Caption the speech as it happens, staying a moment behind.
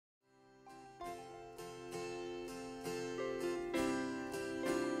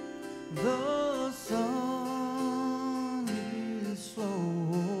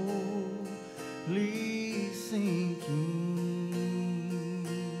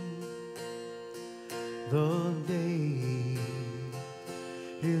The day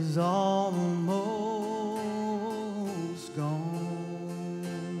is almost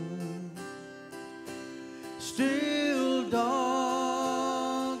gone. Still darkness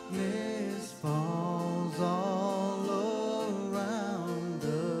falls all around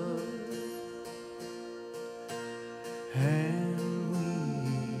us, and we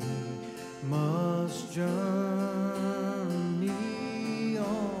must journey on.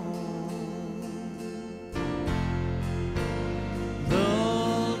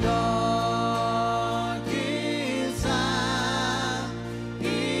 The darkest hour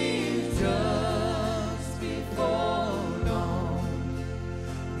is just before dawn.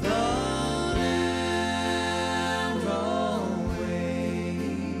 The narrow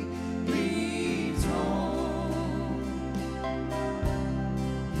way leads home.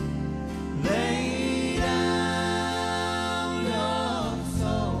 Lay down your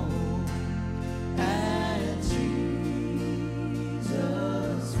soul at Jesus'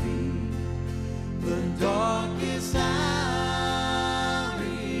 feet. The darkest hour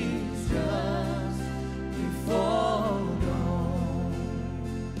is just before dawn.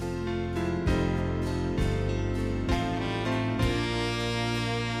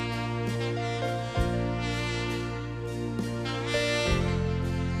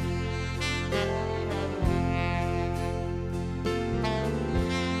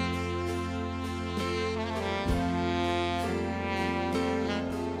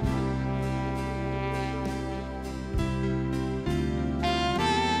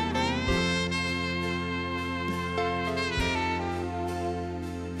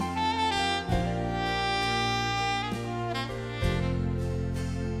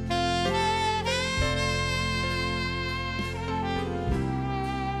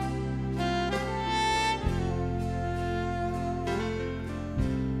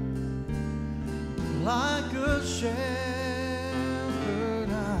 Like a shepherd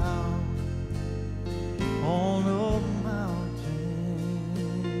out on a mountain,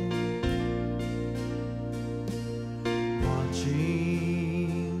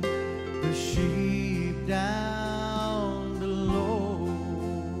 watching the sheep down below.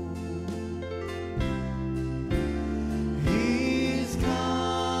 He's coming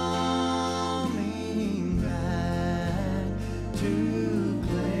back to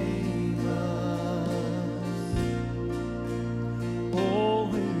claim us. Oh,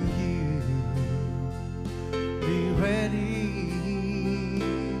 will you be ready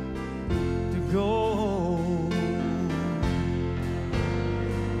to go?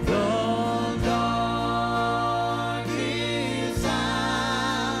 The darkest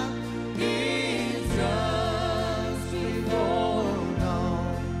hour is just before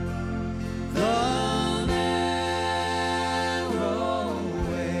dawn. The narrow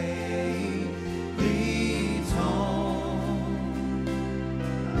way leads home.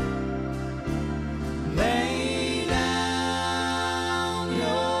 Lay down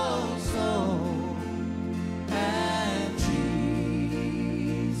your soul at Jesus'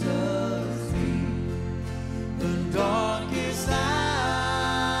 feet. The darkest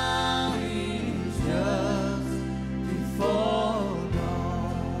hour is just before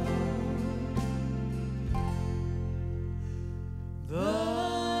dawn. The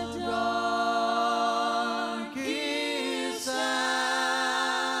darkest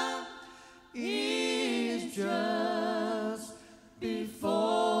hour is just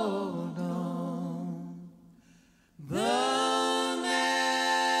before dawn. The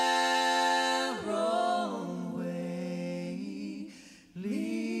narrow way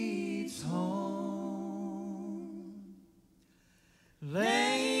leads home.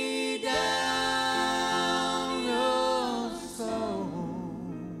 Lay down your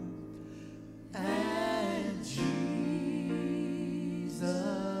soul at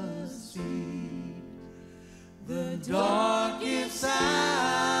Jesus' feet. The darkest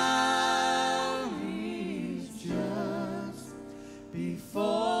hour is just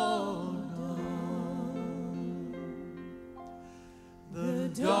before dawn. The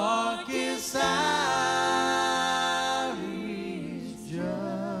darkest hour is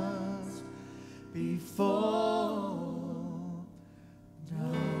just before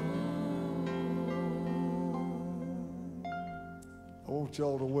dawn. I want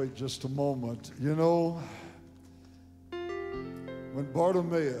y'all to wait just a moment. You know, when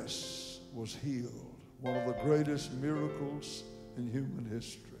Bartimaeus was healed, one of the greatest miracles in human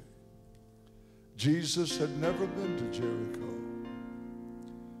history, Jesus had never been to Jericho.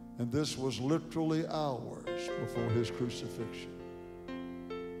 And this was literally hours before his crucifixion.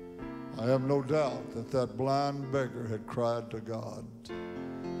 I have no doubt that that blind beggar had cried to God,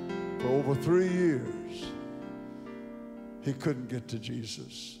 For over 3 years, he couldn't get to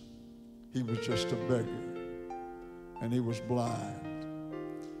Jesus. He was just a beggar, and he was blind.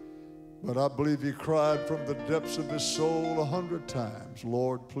 But I believe he cried from the depths of his soul 100 times,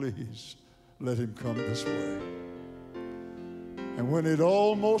 Lord, please let him come this way. And when he'd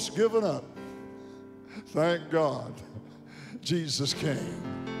almost given up, thank God, Jesus came.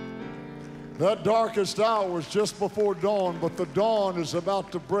 That darkest hour was just before dawn, but the dawn is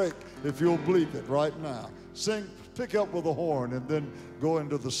about to break, if you'll believe it, right now. Sing, pick up with a horn, and then go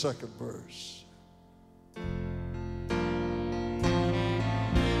into the second verse.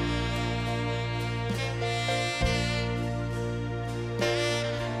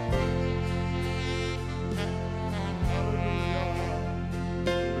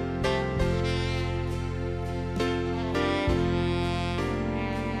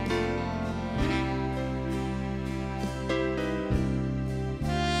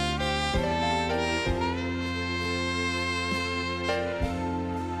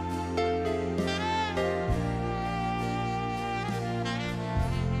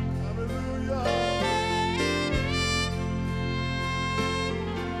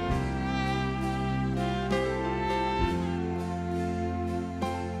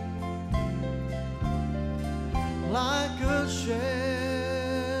 Like a shepherd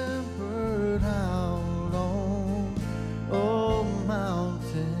out on a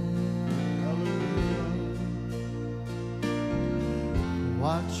mountain,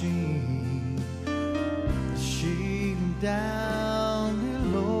 watching the sheep down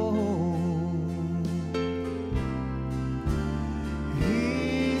below.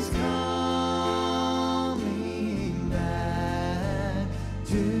 He's coming back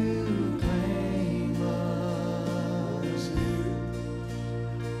to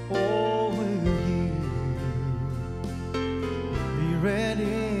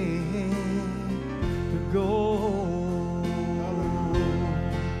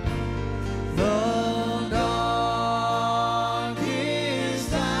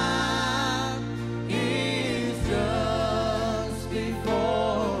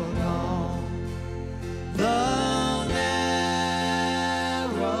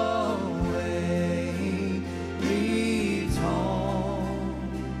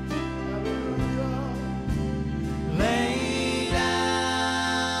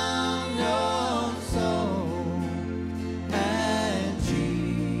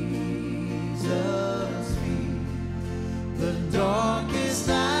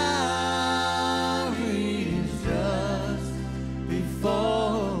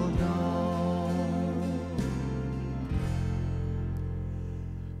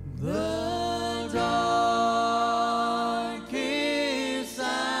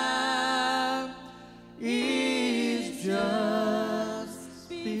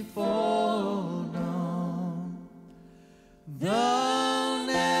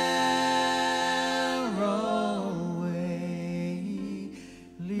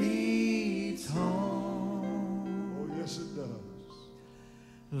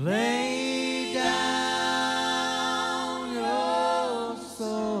lay down your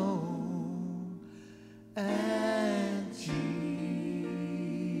soul at Jesus'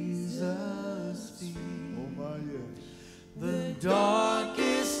 feet. Oh my, yes. The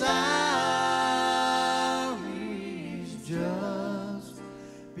darkest hour is just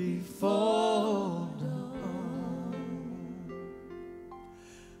before dawn.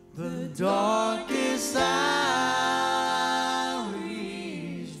 The darkest hour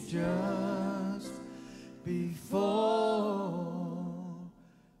is just